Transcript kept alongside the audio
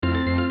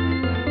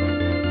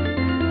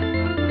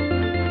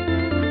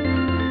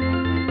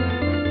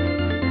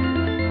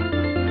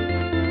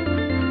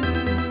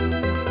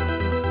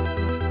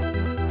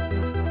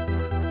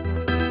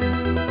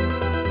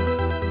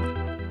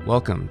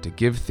Welcome to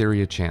Give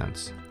Theory a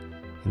Chance.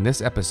 In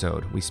this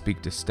episode, we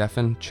speak to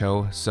Stephen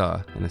Cho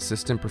Suh, an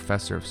assistant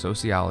professor of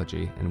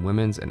sociology and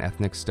women's and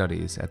ethnic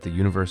studies at the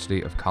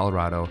University of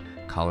Colorado,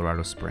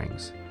 Colorado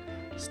Springs.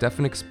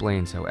 Stephen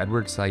explains how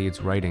Edward Said's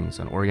writings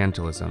on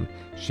Orientalism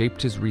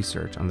shaped his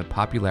research on the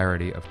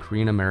popularity of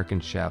Korean American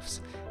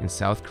chefs in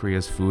South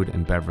Korea's food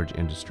and beverage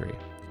industry.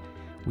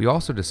 We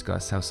also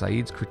discuss how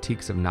Said's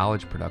critiques of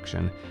knowledge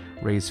production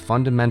raise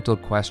fundamental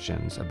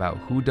questions about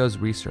who does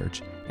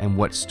research and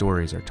what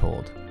stories are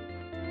told.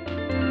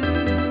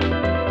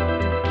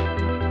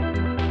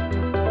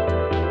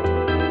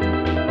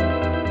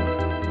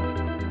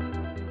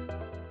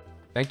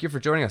 Thank you for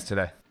joining us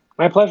today.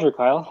 My pleasure,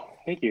 Kyle.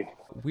 Thank you.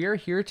 We're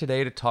here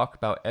today to talk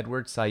about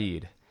Edward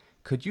Said.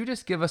 Could you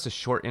just give us a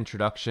short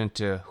introduction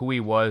to who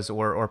he was,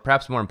 or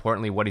perhaps more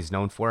importantly, what he's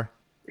known for?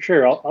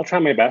 Sure, I'll try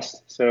my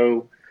best.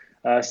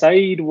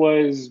 Said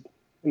was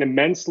an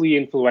immensely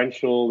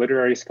influential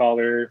literary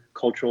scholar,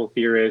 cultural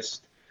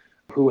theorist,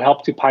 who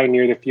helped to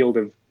pioneer the field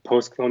of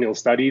post-colonial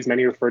studies.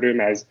 Many refer to him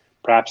as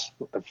perhaps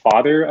the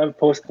father of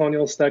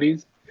post-colonial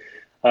studies.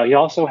 He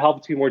also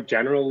helped to more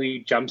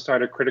generally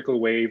jumpstart a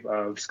critical wave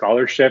of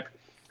scholarship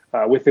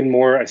within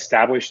more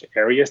established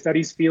area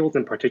studies fields,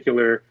 in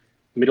particular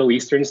Middle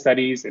Eastern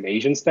studies and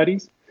Asian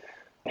studies.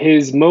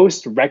 His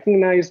most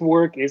recognized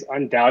work is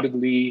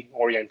undoubtedly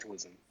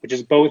Orientalism, which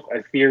is both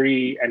a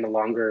theory and a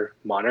longer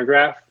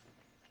monograph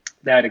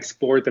that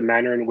explored the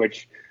manner in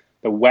which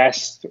the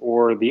West,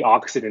 or the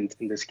Occident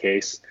in this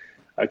case,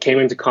 came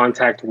into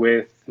contact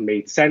with,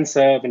 made sense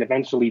of, and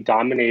eventually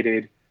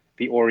dominated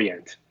the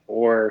Orient,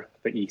 or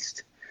the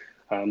East.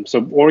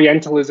 So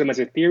Orientalism as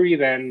a theory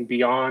then,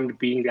 beyond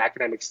being the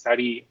academic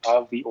study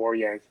of the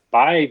Orient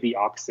by the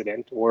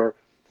Occident, or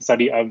the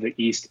study of the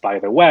East by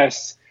the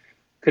West,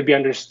 could be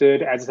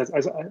understood as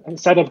a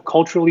set of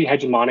culturally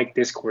hegemonic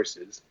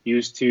discourses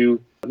used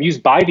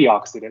by the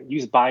Occident,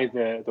 used by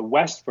the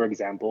West, for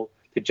example,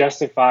 to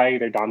justify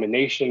their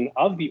domination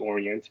of the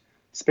Orient,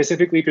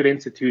 specifically through the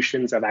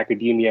institutions of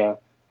academia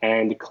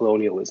and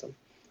colonialism.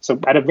 So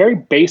at a very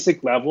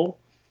basic level,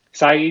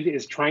 Said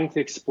is trying to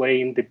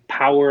explain the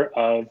power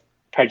of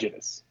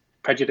prejudice,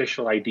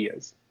 prejudicial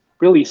ideas,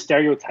 really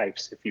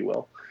stereotypes, if you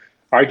will,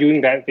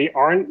 arguing that they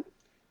aren't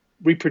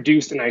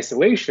reproduced in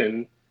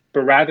isolation,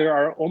 but rather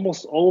are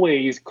almost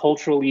always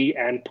culturally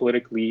and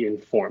politically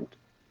informed.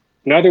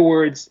 In other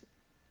words,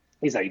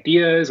 these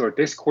ideas or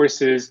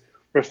discourses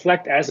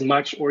reflect as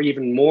much or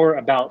even more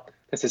about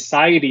the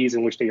societies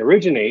in which they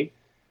originate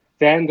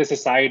than the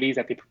societies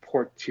that they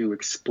purport to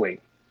explain.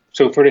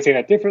 So to say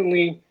that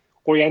differently,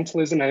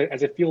 Orientalism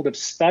as a field of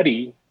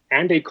study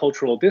and a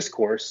cultural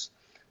discourse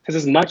says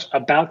as much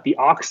about the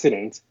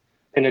Occident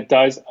than it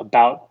does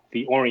about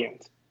the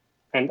Orient.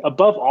 And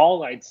above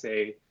all, I'd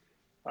say,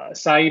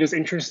 Said is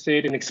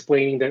interested in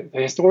explaining the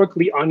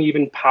historically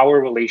uneven power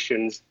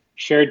relations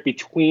shared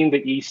between the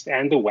East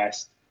and the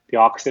West, the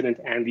Occident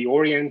and the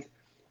Orient,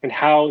 and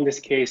how, in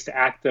this case, the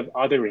act of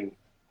othering,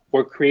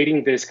 or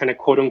creating this kind of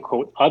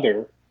quote-unquote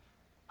other,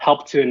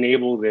 helped to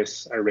enable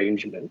this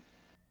arrangement.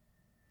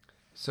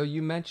 So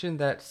you mentioned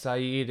that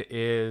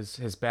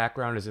his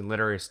background is in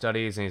literary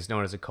studies, and he's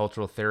known as a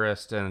cultural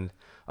theorist, and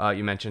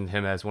you mentioned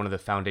him as one of the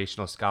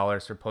foundational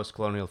scholars for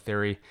post-colonial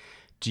theory.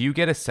 Do you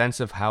get a sense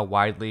of how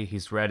widely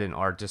he's read in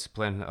our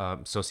discipline,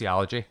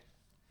 sociology?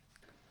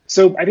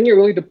 So I think it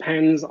really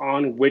depends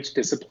on which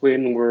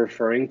discipline we're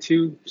referring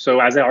to. So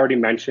as I already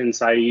mentioned,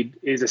 Said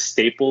is a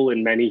staple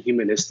in many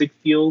humanistic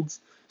fields,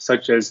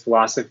 such as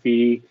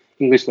philosophy,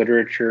 English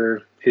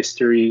literature,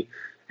 history,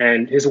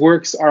 and his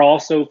works are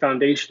also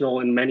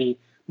foundational in many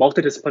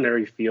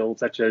multidisciplinary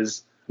fields, such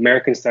as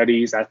American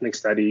studies, ethnic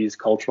studies,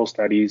 cultural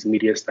studies,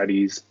 media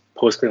studies,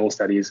 post-colonial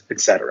studies,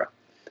 etc.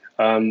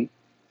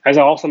 As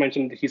I also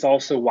mentioned, he's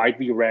also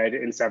widely read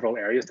in several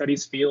area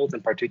studies fields, in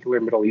particular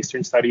Middle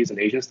Eastern studies and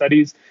Asian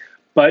studies.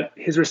 But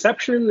his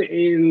reception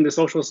in the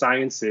social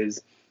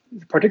sciences,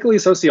 particularly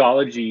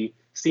sociology,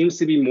 seems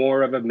to be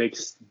more of a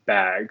mixed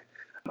bag.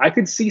 I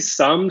could see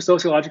some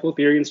sociological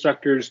theory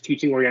instructors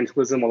teaching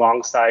Orientalism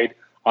alongside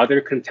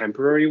other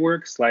contemporary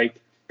works, like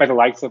by the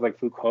likes of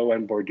Foucault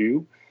and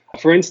Bourdieu.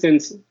 For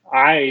instance,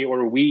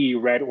 we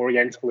read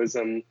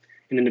Orientalism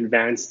in an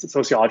advanced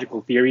sociological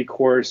theory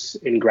course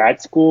in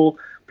grad school,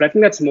 but I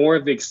think that's more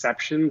of the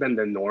exception than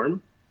the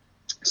norm.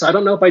 So I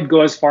don't know if I'd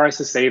go as far as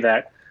to say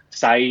that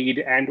Said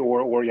and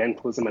or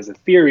Orientalism as a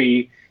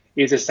theory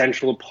is a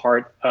central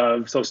part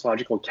of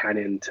sociological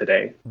canon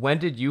today. When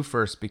did you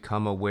first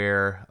become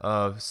aware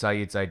of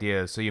Said's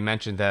ideas? So you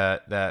mentioned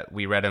that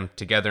we read him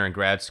together in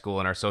grad school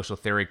in our social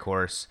theory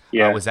course.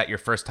 Yeah. Was that your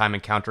first time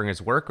encountering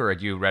his work, or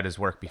had you read his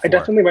work before? I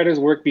definitely read his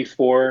work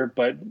before,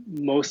 but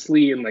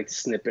mostly in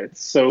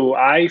snippets. So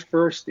I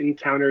first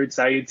encountered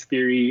Said's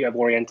theory of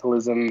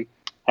Orientalism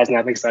as an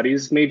ethnic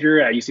studies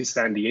major at UC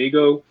San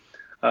Diego.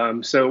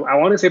 So I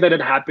want to say that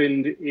it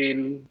happened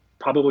in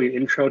probably an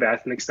intro to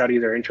ethnic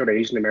studies or intro to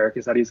Asian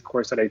American studies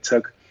course that I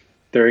took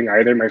during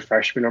either my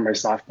freshman or my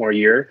sophomore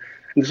year.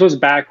 And this was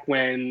back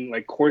when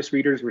course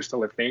readers were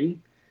still a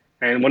thing.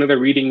 And one of the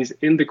readings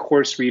in the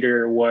course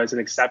reader was an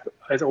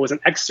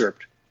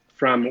excerpt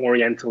from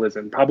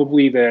Orientalism,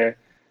 probably the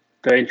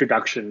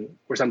introduction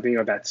or something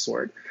of that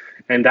sort.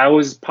 And that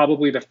was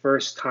probably the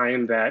first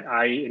time that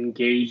I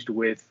engaged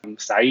with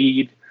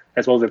Said,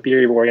 as well as the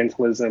theory of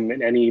Orientalism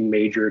in any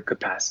major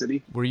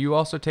capacity. Were you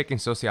also taking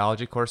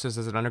sociology courses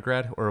as an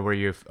undergrad, or were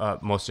you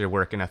most of your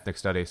work in ethnic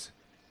studies?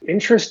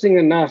 Interesting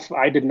enough,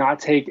 I did not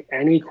take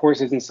any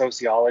courses in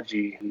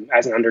sociology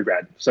as an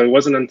undergrad. So it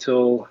wasn't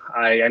until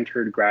I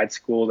entered grad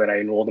school that I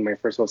enrolled in my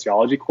first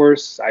sociology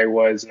course. I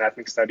was an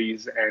ethnic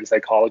studies and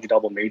psychology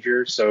double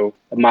major. So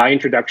my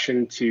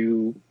introduction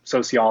to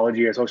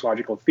sociology or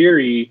sociological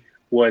theory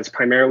was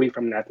primarily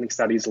from an ethnic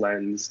studies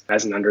lens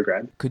as an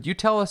undergrad. Could you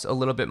tell us a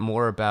little bit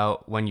more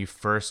about when you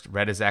first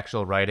read his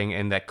actual writing,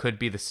 and that could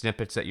be the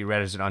snippets that you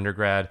read as an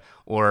undergrad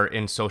or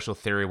in social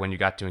theory when you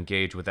got to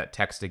engage with that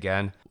text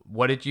again?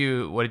 What did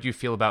you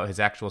feel about his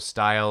actual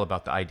style,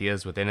 about the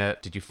ideas within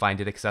it? Did you find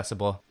it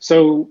accessible?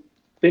 So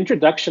the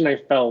introduction I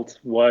felt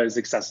was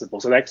accessible.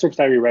 So the excerpts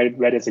that we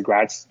read as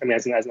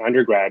as an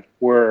undergrad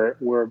were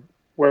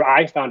where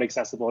I found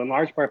accessible in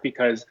large part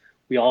because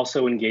we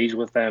also engaged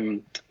with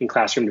them in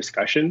classroom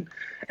discussion.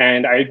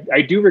 And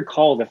I do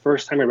recall the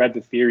first time I read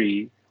the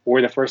theory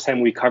or the first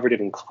time we covered it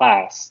in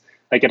class,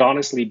 like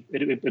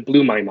it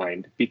blew my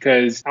mind,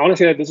 because I want to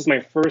say that this is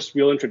my first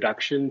real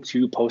introduction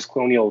to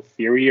post-colonial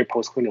theory or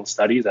post-colonial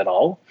studies at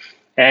all,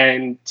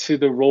 and to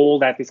the role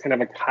that this kind of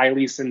like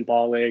highly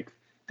symbolic,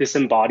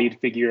 disembodied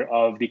figure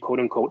of the quote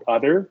unquote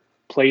other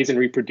plays in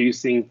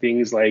reproducing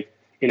things like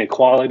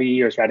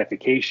inequality or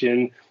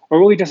stratification, or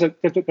really just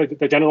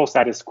the general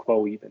status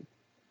quo even.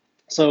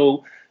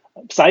 So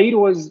Said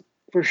was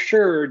for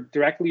sure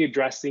directly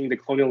addressing the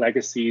colonial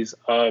legacies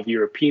of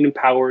European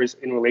powers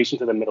in relation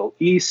to the Middle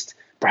East,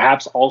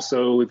 perhaps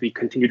also the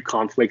continued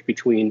conflict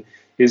between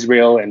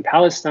Israel and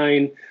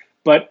Palestine.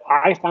 But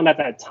I found at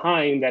that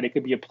time that it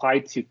could be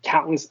applied to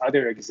countless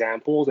other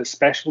examples,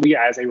 especially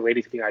as they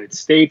related to the United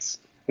States,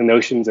 the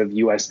notions of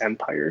US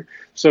empire.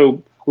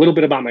 So a little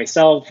bit about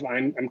myself.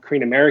 I'm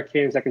Korean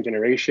American, second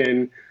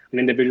generation, an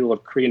individual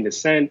of Korean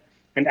descent.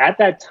 And at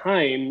that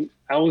time,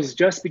 I was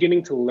just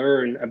beginning to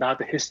learn about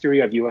the history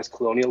of US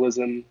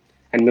colonialism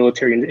and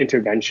military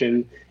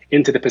intervention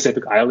into the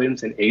Pacific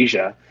Islands and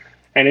Asia.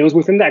 And it was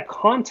within that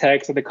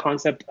context that the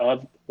concept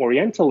of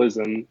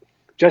Orientalism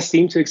just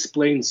seemed to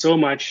explain so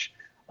much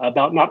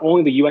about not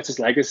only the US's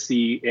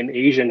legacy in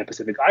Asia and the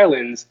Pacific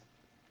Islands,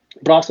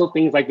 but also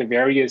things like the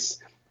various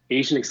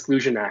Asian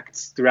exclusion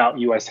acts throughout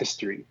US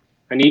history,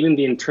 and even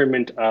the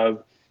internment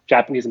of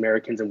Japanese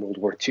Americans in World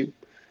War II.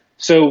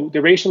 So the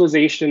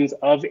racializations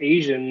of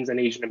Asians and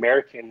Asian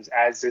Americans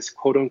as this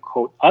quote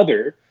unquote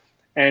other,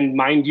 and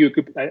mind you,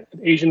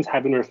 Asians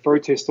have been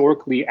referred to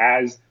historically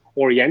as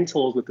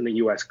Orientals within the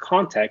US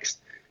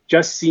context,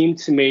 just seemed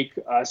to make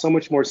so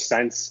much more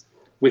sense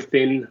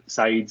within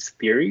Said's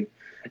theory.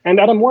 And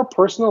at a more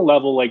personal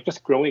level, like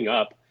just growing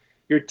up,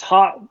 you're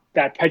taught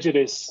that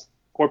prejudice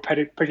or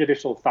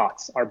prejudicial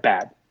thoughts are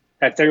bad,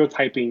 that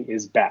stereotyping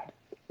is bad.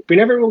 We're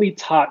never really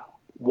taught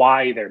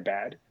why they're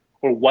bad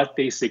or what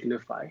they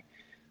signify.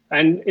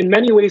 And in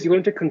many ways, you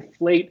learn to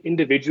conflate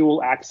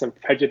individual acts of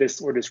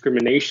prejudice or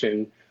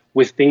discrimination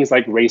with things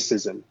like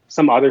racism,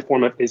 some other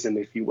form of ism,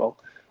 if you will,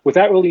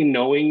 without really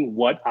knowing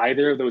what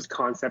either of those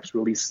concepts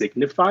really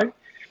signify.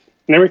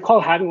 And I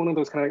recall having one of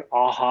those kind of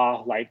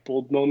aha light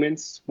bulb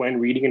moments when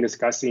reading and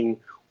discussing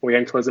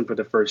Orientalism for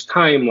the first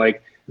time.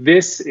 Like,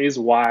 this is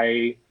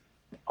why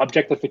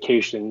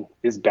objectification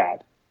is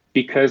bad,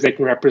 because they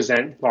can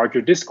represent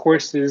larger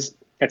discourses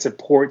that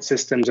support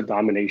systems of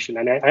domination.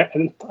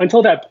 And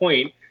until that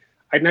point,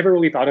 I'd never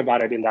really thought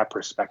about it in that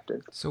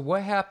perspective. So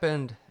what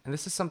happened, and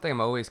this is something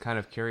I'm always kind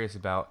of curious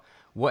about,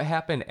 what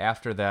happened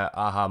after that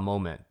aha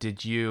moment?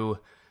 Did you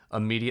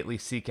immediately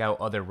seek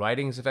out other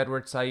writings of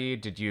Edward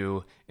Said? Did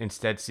you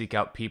instead seek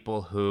out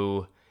people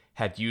who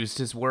had used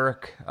his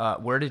work?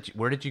 Where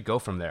did you go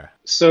from there?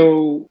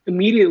 So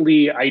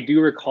immediately, I do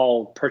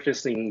recall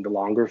purchasing the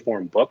longer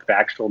form book, the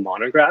actual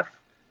monograph,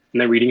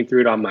 and then reading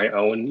through it on my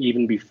own,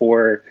 even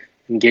before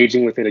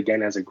engaging with it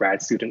again as a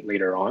grad student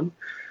later on.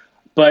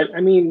 But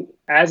I mean,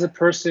 as a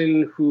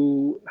person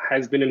who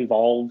has been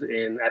involved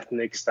in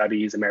ethnic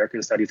studies,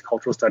 American studies,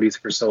 cultural studies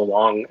for so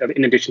long,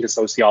 in addition to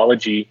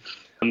sociology,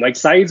 like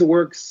Said's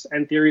works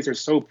and theories are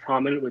so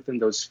prominent within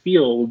those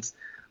fields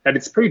that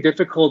it's pretty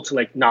difficult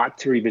to not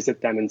to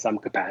revisit them in some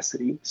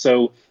capacity.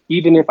 So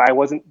even if I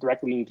wasn't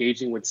directly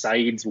engaging with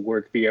Said's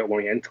work via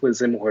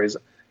Orientalism or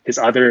his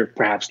other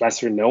perhaps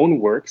lesser known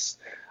works,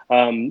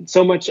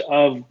 so much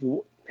of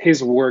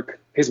his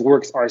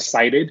works are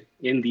cited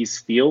in these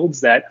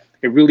fields that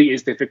it really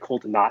is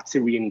difficult not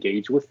to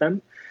re-engage with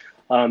them.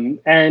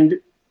 And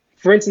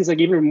for instance,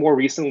 even more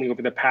recently,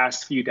 over the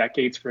past few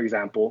decades, for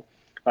example,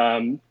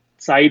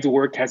 Said's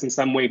work has in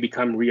some way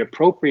become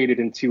reappropriated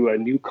into a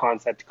new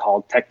concept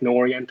called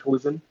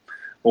techno-Orientalism,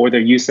 or the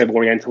use of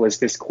Orientalist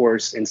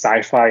discourse in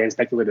sci-fi and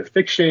speculative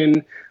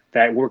fiction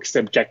that works to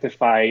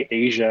objectify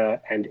Asia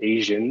and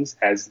Asians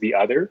as the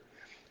other.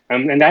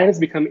 And that has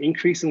become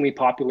increasingly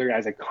popular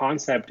as a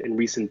concept in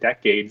recent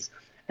decades.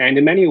 And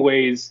in many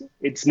ways,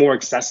 it's more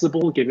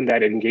accessible given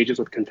that it engages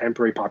with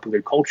contemporary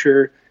popular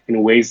culture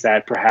in ways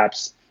that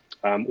perhaps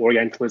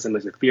Orientalism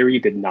as a theory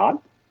did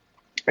not.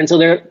 And so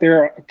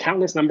there are a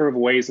countless number of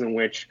ways in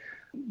which,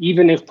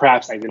 even if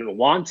perhaps I didn't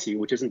want to,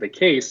 which isn't the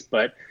case,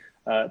 but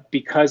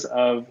because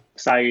of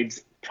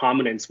Said's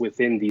prominence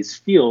within these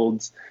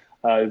fields,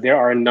 there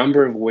are a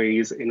number of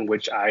ways in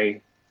which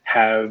I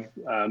have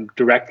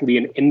directly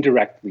and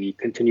indirectly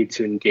continued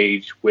to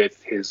engage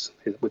with his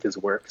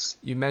works.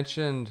 You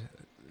mentioned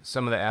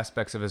some of the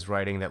aspects of his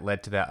writing that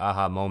led to that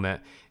aha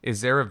moment.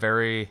 Is there a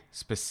very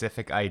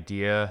specific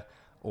idea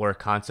or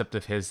concept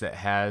of his that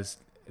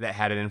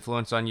had an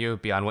influence on you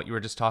beyond what you were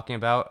just talking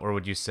about, or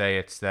would you say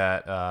it's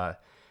that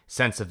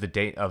sense of the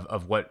date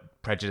of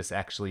what prejudice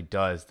actually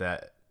does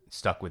that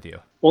stuck with you?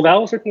 Well, that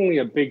was certainly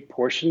a big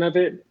portion of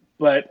it,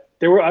 but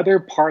there were other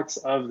parts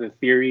of the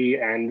theory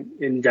and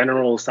in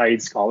general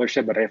Said's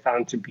scholarship that I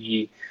found to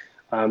be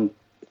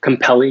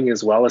compelling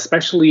as well,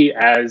 especially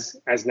as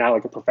now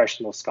like a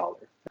professional scholar.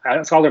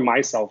 As a scholar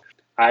myself,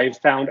 I've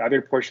found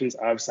other portions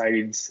of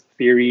Said's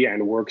theory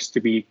and works to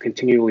be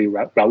continually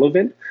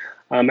relevant.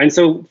 And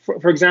so,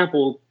 for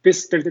example,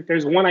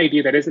 there's one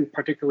idea that isn't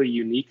particularly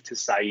unique to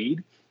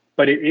Said,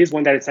 but it is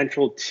one that is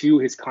central to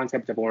his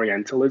concept of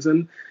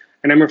Orientalism.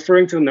 And I'm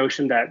referring to the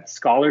notion that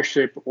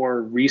scholarship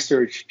or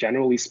research,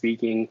 generally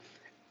speaking,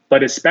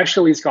 but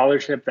especially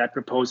scholarship that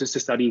proposes to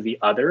study the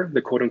other,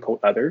 the quote unquote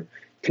other,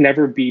 can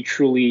never be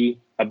truly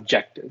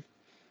objective.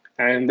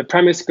 And the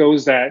premise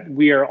goes that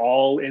we are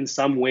all in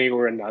some way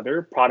or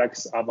another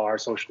products of our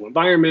social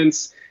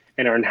environments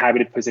and our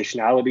inhabited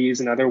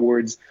positionalities. In other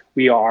words,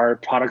 we are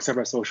products of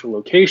our social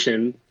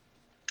location,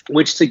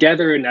 which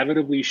together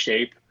inevitably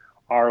shape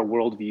our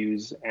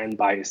worldviews and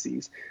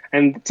biases.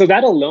 And so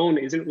that alone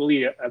isn't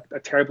really a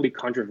terribly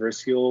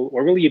controversial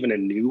or really even a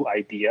new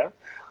idea.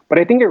 But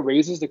I think it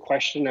raises the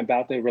question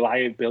about the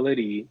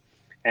reliability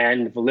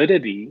and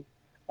validity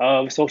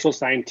of social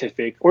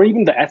scientific, or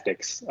even the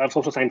ethics of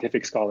social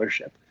scientific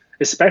scholarship,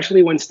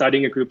 especially when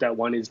studying a group that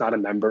one is not a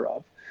member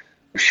of.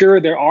 Sure,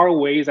 there are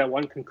ways that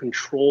one can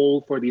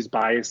control for these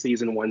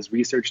biases in one's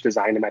research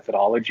design and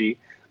methodology,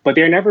 but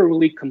they're never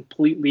really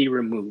completely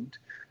removed.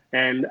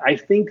 And I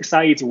think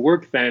Said's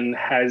work then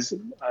has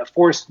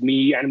forced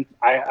me, and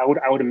I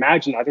would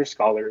imagine other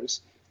scholars,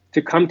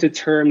 to come to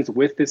terms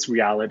with this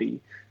reality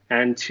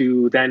and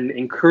to then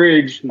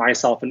encourage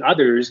myself and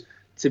others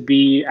to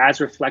be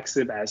as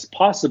reflexive as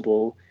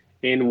possible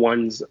in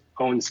one's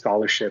own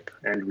scholarship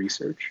and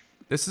research.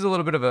 This is a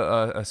little bit of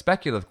a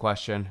speculative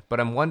question, but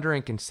I'm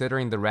wondering,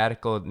 considering the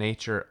radical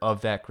nature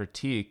of that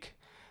critique,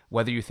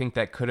 whether you think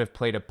that could have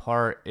played a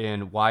part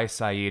in why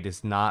Said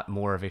is not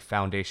more of a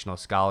foundational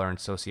scholar in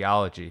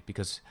sociology,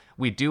 because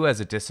we do as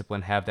a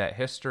discipline have that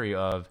history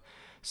of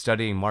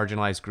studying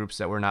marginalized groups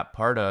that we're not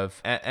part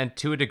of. And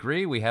to a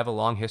degree, we have a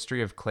long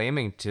history of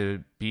claiming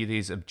to be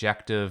these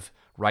objective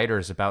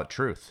writers about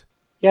truth.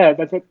 Yeah,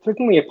 that's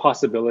certainly a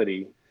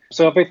possibility.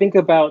 So if I think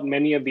about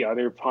many of the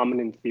other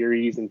prominent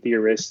theories and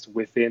theorists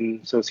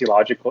within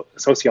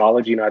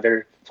sociology and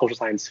other social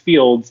science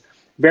fields,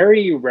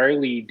 very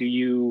rarely do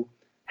you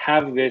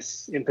have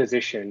this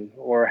imposition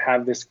or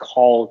have this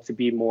call to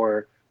be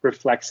more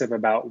reflexive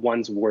about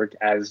one's work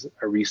as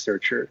a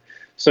researcher.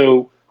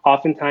 So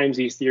oftentimes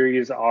these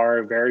theories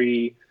are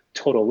very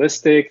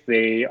totalistic,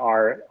 they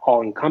are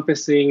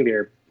all-encompassing,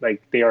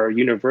 they are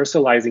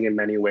universalizing in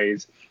many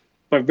ways.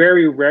 But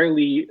very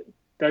rarely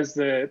does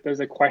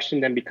the question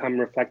then become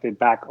reflected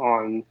back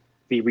on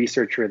the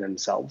researcher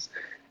themselves.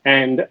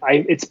 And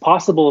it's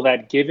possible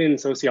that given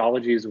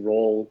sociology's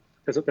role,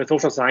 the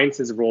social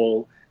sciences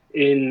role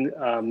in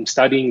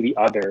studying the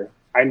other,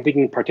 I'm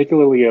thinking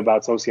particularly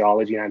about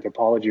sociology and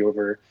anthropology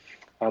over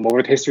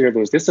the history of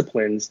those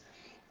disciplines,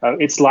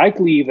 it's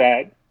likely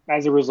that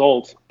as a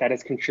result, that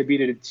has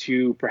contributed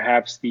to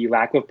perhaps the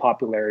lack of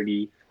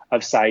popularity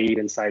of Said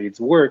and Said's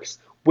works,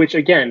 which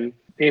again,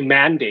 they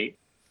mandate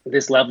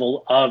this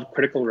level of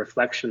critical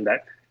reflection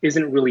that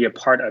isn't really a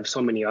part of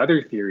so many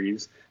other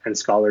theories and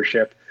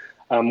scholarship,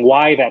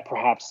 why that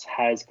perhaps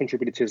has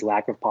contributed to his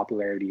lack of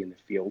popularity in the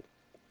field.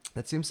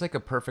 That seems like a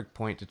perfect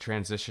point to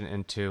transition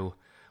into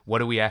what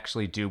do we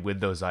actually do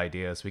with those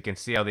ideas. We can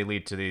see how they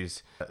lead to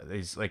these,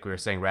 like we were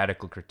saying,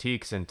 radical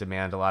critiques and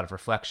demand a lot of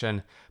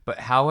reflection, but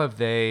how have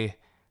they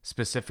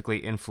specifically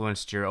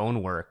influenced your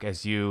own work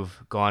as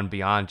you've gone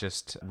beyond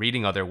just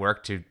reading other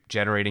work to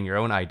generating your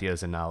own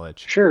ideas and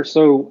knowledge? Sure.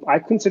 So I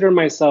consider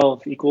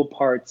myself equal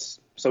parts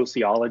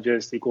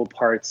sociologist, equal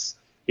parts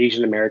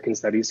Asian American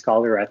studies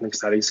scholar or ethnic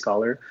studies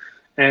scholar.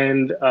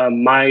 And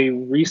my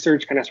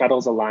research kind of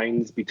straddles the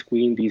lines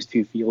between these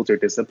two fields or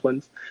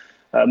disciplines.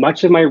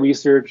 Much of my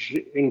research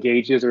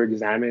engages or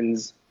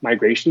examines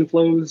migration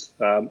flows,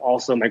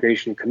 also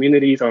migration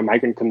communities, or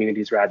migrant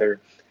communities rather,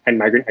 and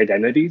migrant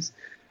identities.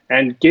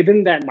 And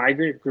given that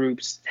migrant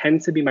groups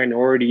tend to be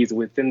minorities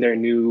within their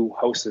new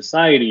host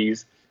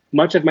societies,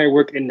 much of my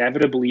work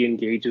inevitably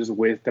engages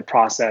with the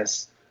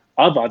process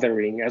of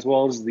othering as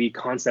well as the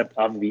concept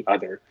of the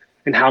other.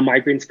 and how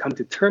migrants come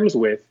to terms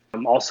with,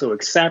 also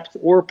accept,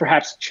 or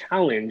perhaps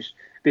challenge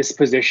this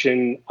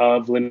position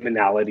of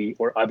liminality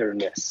or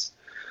otherness.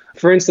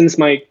 For instance,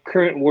 my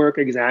current work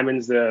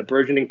examines the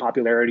burgeoning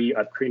popularity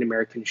of Korean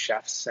American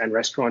chefs and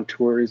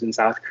restaurateurs in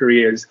South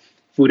Korea's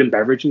food and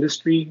beverage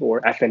industry,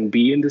 or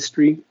F&B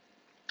industry.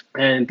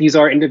 And these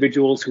are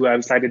individuals who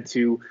have decided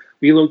to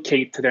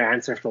relocate to their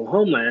ancestral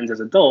homelands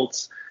as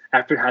adults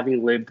after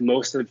having lived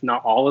most, if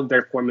not all, of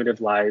their formative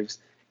lives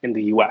in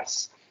the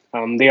US.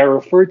 They are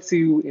referred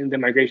to in the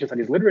migration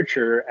studies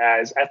literature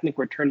as ethnic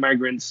return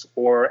migrants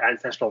or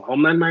ancestral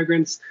homeland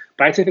migrants,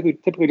 but I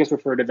typically just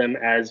refer to them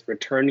as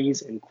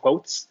returnees in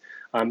quotes,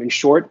 in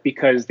short,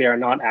 because they are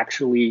not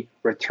actually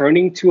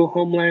returning to a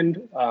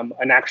homeland,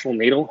 an actual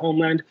natal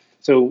homeland.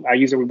 So I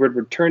use the word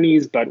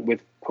returnees, but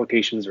with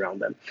quotations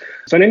around them.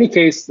 So in any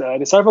case,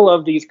 several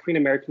of these Korean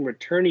American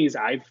returnees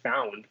I've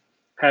found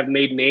have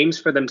made names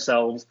for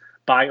themselves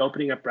by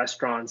opening up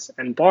restaurants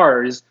and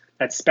bars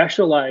that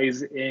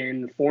specialize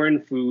in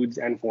foreign foods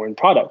and foreign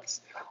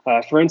products.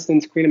 For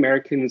instance, Korean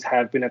Americans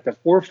have been at the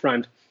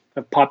forefront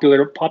of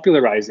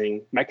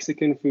popularizing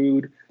Mexican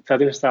food,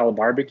 Southern style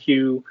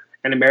barbecue,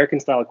 and American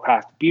style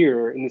craft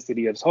beer in the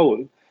city of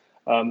Seoul.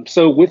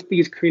 So with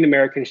these Korean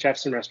American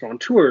chefs and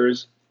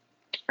restaurateurs,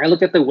 I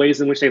looked at the ways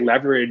in which they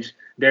leverage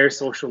their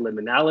social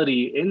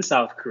liminality in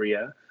South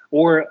Korea,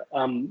 or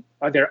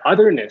their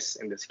otherness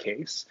in this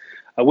case,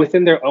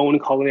 within their own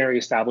culinary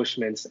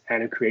establishments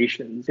and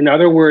creations. In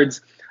other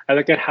words, I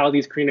look at how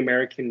these Korean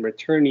American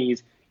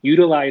returnees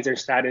utilize their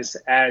status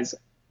as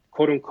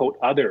quote unquote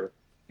other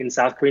in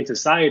South Korean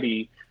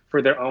society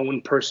for their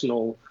own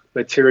personal,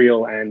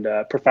 material, and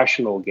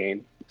professional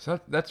gain. So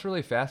that's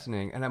really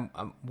fascinating. And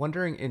I'm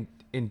wondering,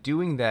 in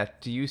doing that,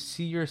 do you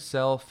see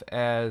yourself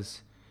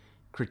as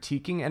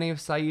critiquing any of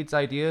Saeed's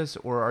ideas,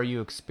 or are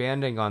you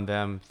expanding on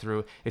them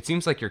through, it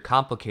seems like you're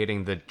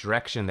complicating the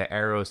direction the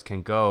arrows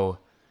can go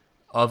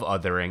of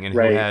othering and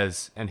Right.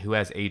 who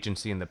has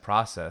agency in the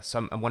process.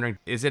 So I'm wondering,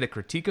 is it a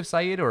critique of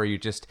Saeed, or are you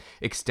just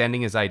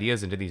extending his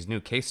ideas into these new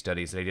case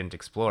studies that he didn't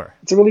explore?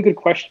 It's a really good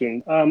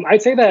question.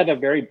 I'd say that at a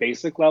very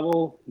basic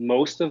level,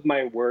 most of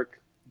my work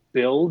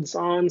builds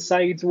on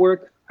Saeed's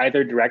work,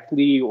 either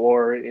directly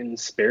or in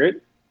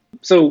spirit.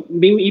 So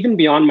even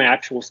beyond my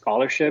actual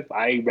scholarship,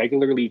 I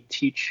regularly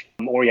teach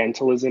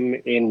Orientalism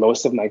in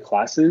most of my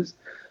classes.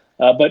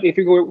 But if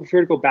you were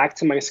to go back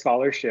to my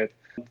scholarship,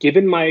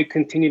 given my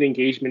continued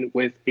engagement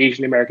with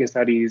Asian American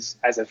studies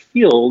as a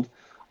field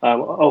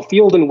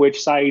in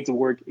which Saeed's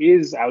work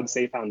is, I would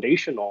say,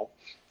 foundational,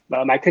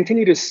 I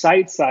continue to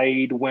cite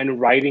Saeed when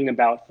writing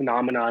about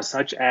phenomena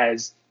such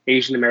as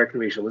Asian American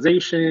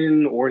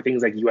racialization or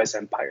things like US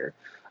empire.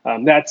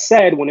 That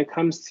said, when it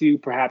comes to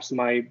perhaps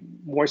my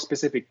more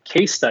specific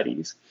case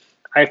studies,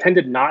 I've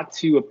tended not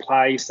to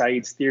apply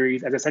Saeed's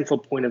theories as a central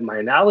point of my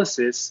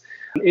analysis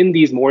in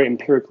these more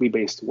empirically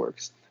based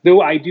works, though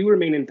I do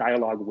remain in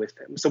dialogue with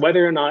him. So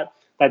whether or not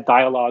that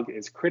dialogue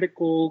is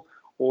critical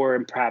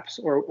or perhaps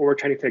or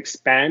trying to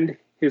expand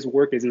his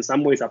work is in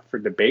some ways up for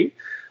debate.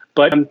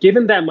 But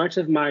given that much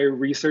of my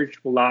research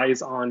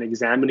relies on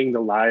examining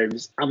the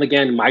lives of,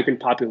 again,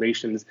 migrant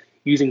populations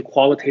using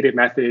qualitative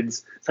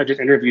methods such as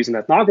interviews and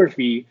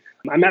ethnography,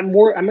 I'm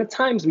at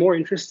times more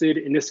interested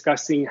in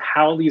discussing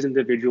how these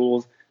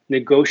individuals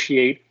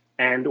negotiate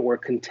and or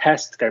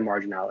contest their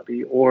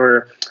marginality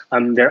or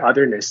their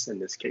otherness in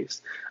this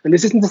case. And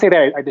this isn't to say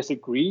that I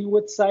disagree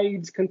with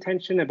Saeed's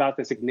contention about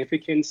the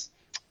significance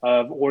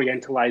of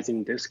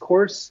orientalizing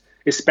discourse,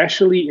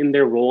 especially in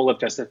their role of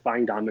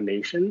justifying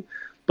domination.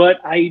 But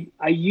I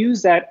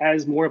use that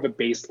as more of a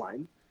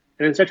baseline.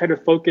 And instead try to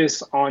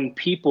focus on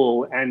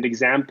people and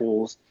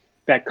examples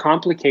that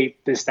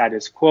complicate the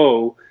status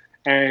quo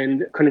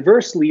and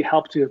conversely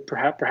help to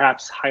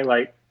perhaps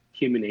highlight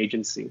human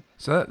agency.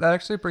 So that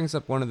actually brings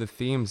up one of the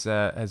themes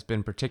that has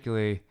been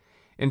particularly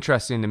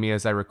interesting to me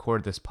as I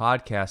record this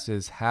podcast,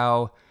 is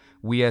how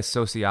we as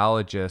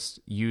sociologists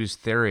use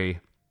theory.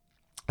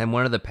 And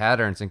one of the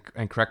patterns,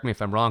 and correct me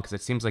if I'm wrong, because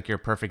it seems like you're a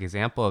perfect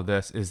example of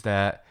this, is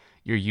that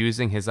you're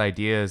using his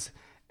ideas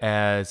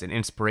as an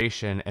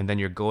inspiration, and then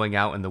you're going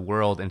out in the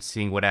world and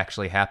seeing what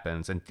actually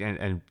happens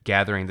and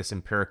gathering this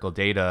empirical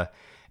data.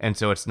 And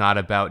so it's not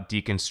about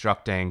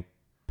deconstructing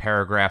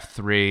paragraph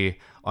 3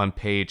 on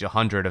page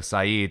 100 of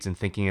Saeed's and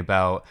thinking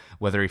about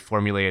whether he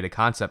formulated a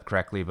concept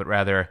correctly, but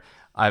rather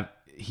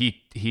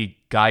he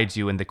guides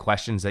you in the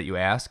questions that you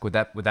ask. Would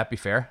that be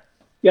fair?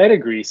 Yeah, I'd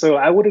agree. So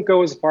I wouldn't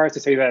go as far as to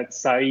say that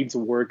Saeed's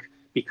work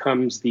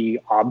becomes the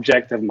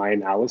object of my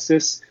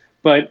analysis,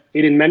 but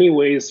it in many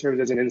ways serves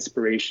as an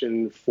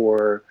inspiration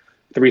for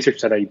the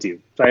research that I do.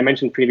 So I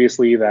mentioned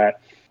previously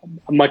that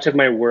much of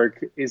my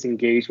work is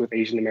engaged with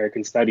Asian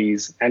American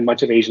studies, and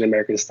much of Asian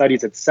American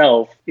studies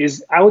itself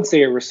is, I would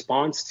say, a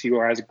response to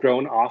or has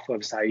grown off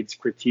of Saeed's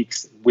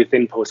critiques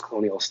within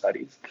post-colonial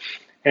studies.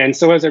 And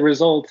so as a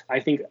result,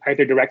 I think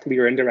either directly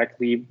or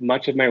indirectly,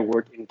 much of my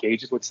work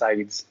engages with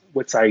Saeed's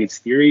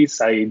theories,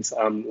 Saeed's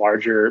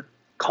larger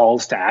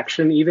calls to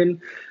action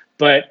even.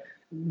 But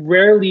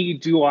rarely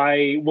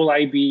will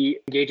I be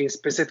engaging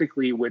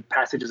specifically with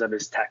passages of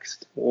his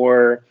text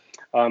or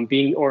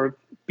being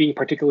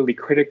particularly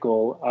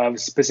critical of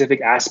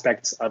specific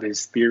aspects of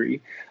his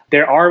theory.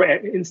 There are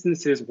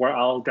instances where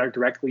I'll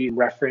directly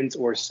reference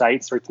or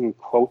cite certain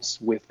quotes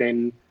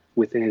within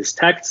his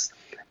texts,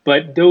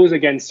 but those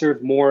again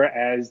serve more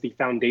as the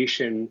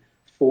foundation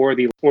for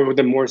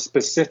the more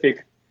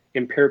specific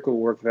empirical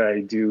work that I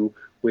do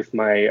with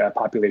my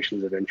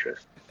populations of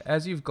interest.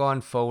 As you've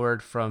gone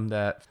forward from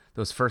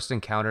those first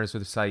encounters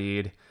with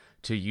Said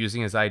to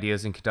using his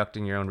ideas and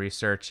conducting your own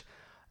research,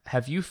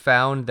 have you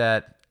found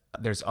that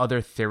there's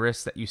other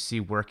theorists that you see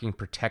working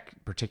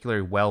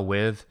particularly well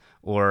with,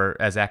 or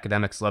as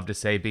academics love to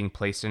say, being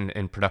placed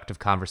in productive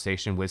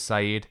conversation with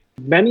Said?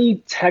 Many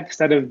texts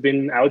that have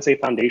been, I would say,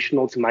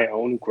 foundational to my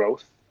own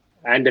growth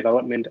and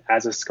development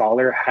as a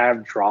scholar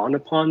have drawn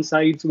upon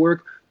Said's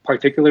work,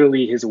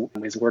 particularly his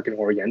work in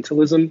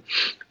Orientalism.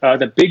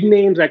 The big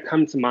names that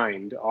come to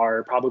mind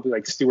are probably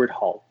like Stuart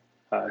Hall,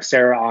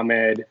 Sarah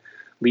Ahmed,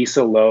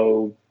 Lisa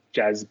Lowe,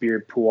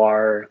 Jasbir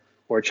Puar,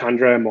 or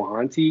Chandra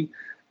Mohanty.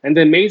 And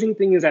the amazing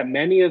thing is that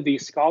many of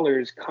these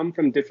scholars come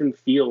from different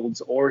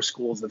fields or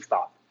schools of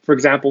thought. For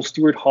example,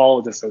 Stuart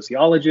Hall is a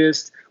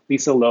sociologist,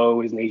 Lisa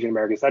Lowe is an Asian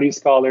American Studies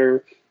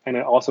scholar, and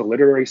also a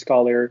literary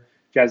scholar.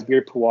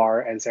 Jasbir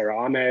Puar and Sarah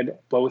Ahmed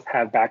both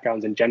have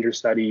backgrounds in gender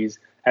studies,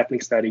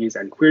 ethnic studies,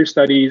 and queer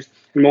studies.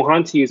 And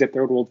Mohanty is a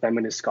third world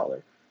feminist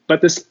scholar.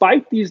 But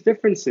despite these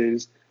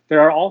differences,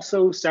 there are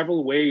also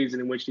several ways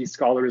in which these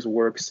scholars'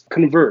 works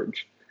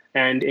converge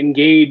and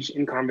engage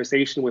in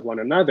conversation with one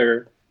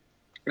another.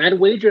 And I'd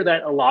wager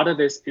that a lot of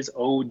this is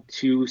owed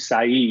to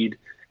Said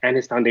and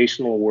his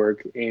foundational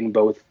work in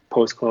both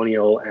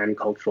post-colonial and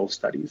cultural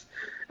studies.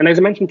 And as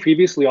I mentioned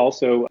previously,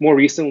 also, more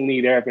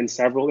recently, there's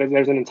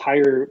an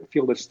entire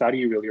field of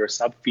study, really, or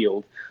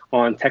subfield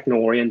on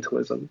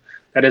techno-Orientalism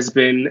that has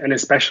been an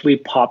especially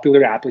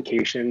popular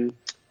application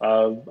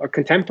of a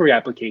contemporary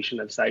application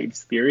of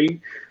Said's theory.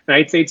 And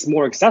I'd say it's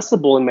more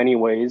accessible in many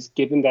ways,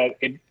 given that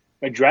it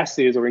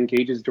addresses or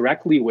engages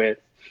directly with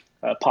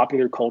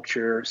popular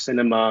culture,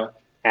 cinema,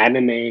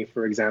 anime,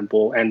 for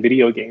example, and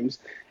video games.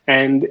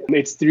 And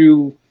it's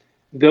through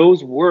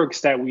those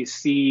works that we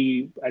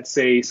see, I'd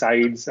say,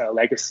 Said's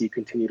legacy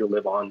continue to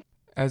live on.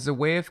 As a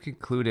way of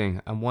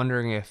concluding, I'm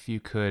wondering if you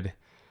could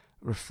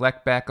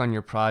reflect back on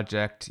your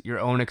project, your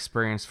own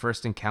experience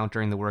first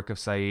encountering the work of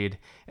Said,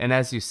 and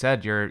as you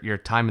said, your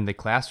time in the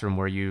classroom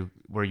where you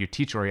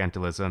teach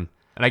Orientalism.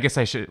 And I guess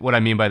what I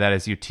mean by that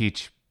is you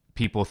teach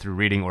people through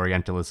reading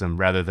Orientalism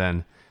rather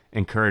than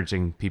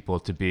encouraging people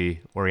to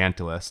be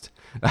Orientalist,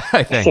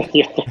 I think.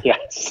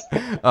 Yes.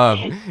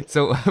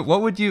 So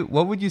what would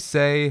you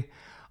say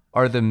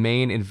are the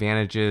main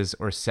advantages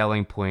or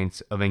selling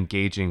points of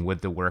engaging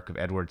with the work of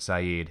Edward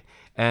Said?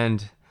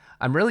 And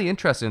I'm really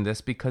interested in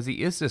this because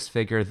he is this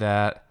figure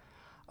that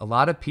a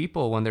lot of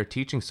people, when they're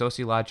teaching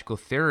sociological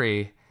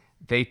theory,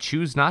 they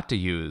choose not to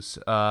use.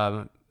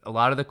 A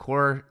lot of the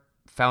core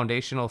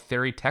foundational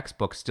theory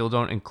textbooks still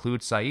don't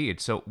include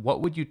Said. So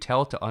what would you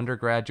tell to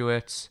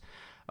undergraduates,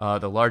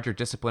 the larger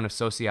discipline of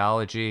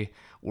sociology,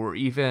 or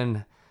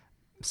even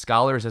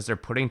scholars as they're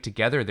putting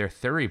together their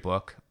theory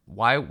book?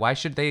 Why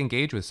should they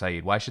engage with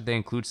Said? Why should they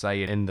include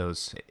Said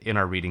in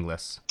our reading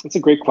lists? That's a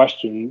great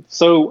question.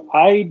 So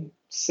I'd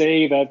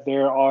say that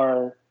there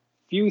are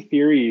few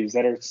theories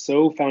that are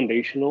so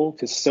foundational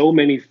to so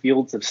many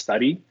fields of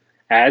study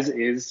as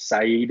is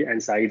Said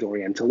and Said's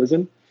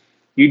Orientalism.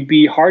 You'd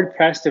be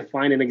hard-pressed to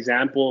find an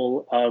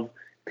example of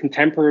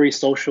contemporary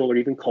social or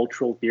even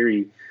cultural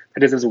theory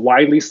that is as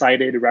widely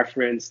cited,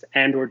 referenced,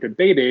 and or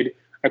debated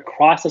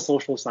across the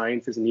social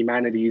sciences and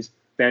humanities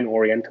than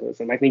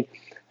Orientalism. I think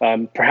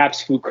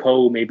perhaps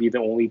Foucault may be the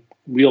only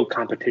real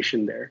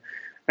competition there.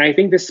 And I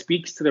think this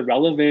speaks to the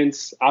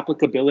relevance,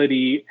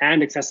 applicability,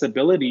 and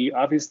accessibility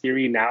of his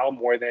theory now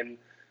more than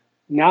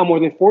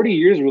 40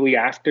 years really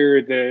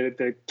after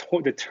the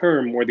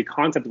term or the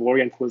concept of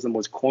Orientalism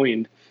was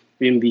coined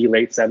in the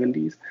late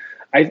 70s.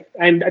 I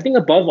think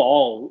above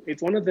all,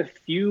 it's one of the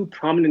few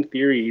prominent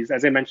theories,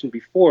 as I mentioned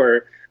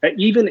before, that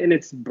even in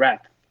its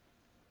breadth,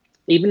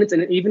 even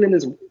in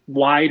its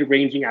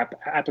wide-ranging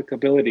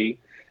applicability,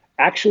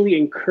 actually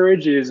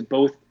encourages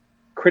both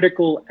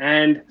critical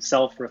and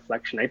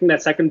self-reflection. I think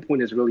that second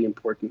point is really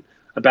important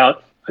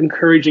about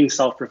encouraging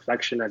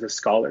self-reflection as a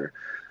scholar.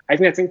 I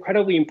think that's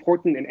incredibly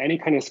important in any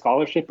kind of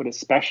scholarship, but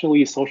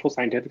especially social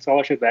scientific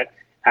scholarship that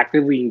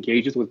actively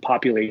engages with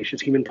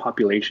populations, human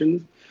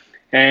populations.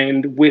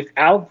 And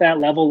without that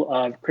level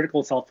of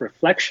critical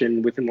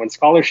self-reflection within one's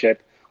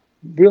scholarship,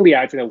 really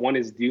I'd say that one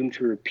is doomed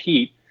to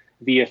repeat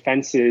the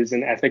offenses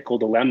and ethical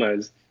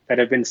dilemmas that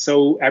have been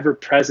so ever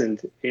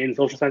present in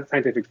social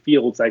scientific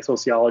fields like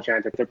sociology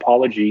and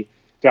anthropology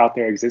throughout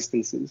their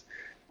existences.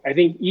 I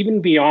think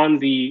even beyond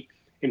the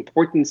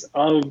importance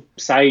of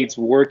Said's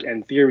work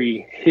and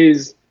theory,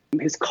 his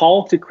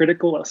call to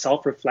critical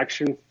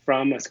self-reflection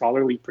from a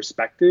scholarly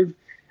perspective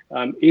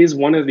is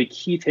one of the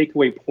key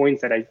takeaway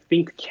points that I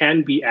think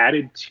can be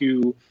added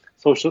to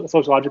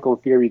sociological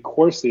theory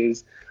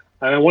courses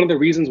And one of the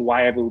reasons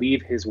why I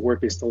believe his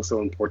work is still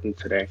so important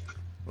today.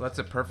 Well, that's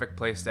a perfect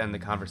place to end the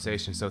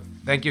conversation. So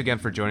thank you again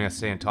for joining us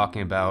today and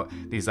talking about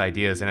these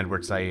ideas and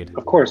Edward Said.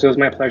 Of course, it was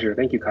my pleasure.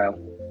 Thank you, Kyle.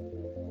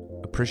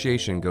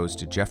 Appreciation goes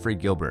to Jeffrey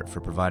Gilbert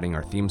for providing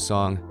our theme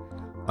song,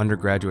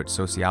 undergraduate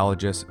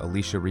sociologists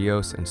Alicia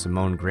Rios and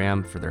Simone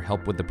Graham for their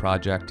help with the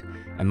project,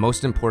 and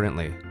most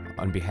importantly,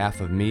 on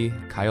behalf of me,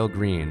 Kyle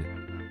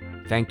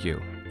Green, thank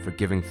you for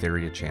giving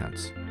theory a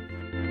chance.